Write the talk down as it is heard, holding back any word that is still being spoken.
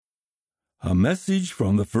A message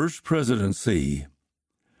from the First Presidency.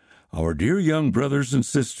 Our dear young brothers and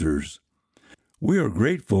sisters, we are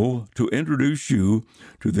grateful to introduce you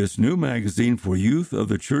to this new magazine for youth of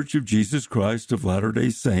the Church of Jesus Christ of Latter-day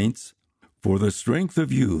Saints, For the Strength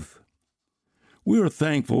of Youth. We are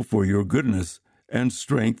thankful for your goodness and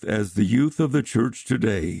strength as the youth of the church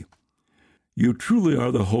today. You truly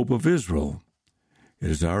are the hope of Israel. It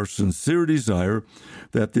is our sincere desire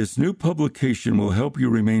that this new publication will help you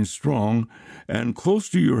remain strong and close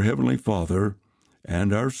to your Heavenly Father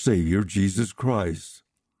and our Savior, Jesus Christ.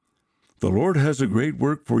 The Lord has a great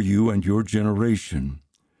work for you and your generation.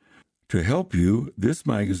 To help you, this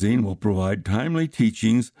magazine will provide timely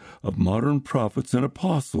teachings of modern prophets and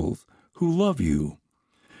apostles who love you.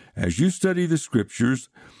 As you study the Scriptures,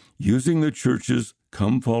 using the church's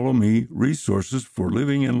Come Follow Me resources for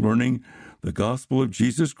living and learning the gospel of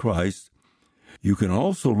Jesus Christ, you can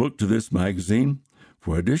also look to this magazine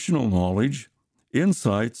for additional knowledge,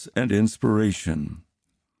 insights, and inspiration.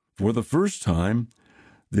 For the first time,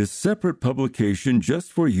 this separate publication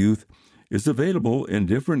just for youth is available in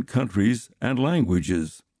different countries and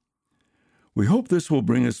languages. We hope this will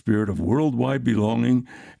bring a spirit of worldwide belonging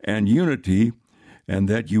and unity, and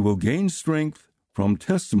that you will gain strength from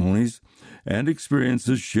testimonies and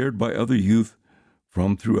experiences shared by other youth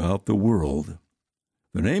from throughout the world.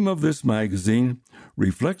 The name of this magazine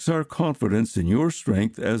reflects our confidence in your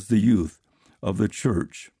strength as the youth of the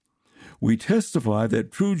church. We testify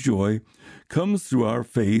that true joy comes through our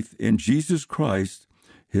faith in Jesus Christ,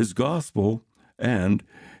 His gospel, and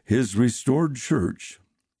His restored church.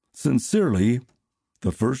 Sincerely,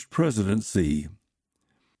 the First Presidency.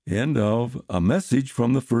 End of A Message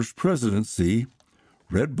from the First Presidency,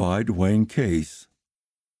 read by Dwayne Case.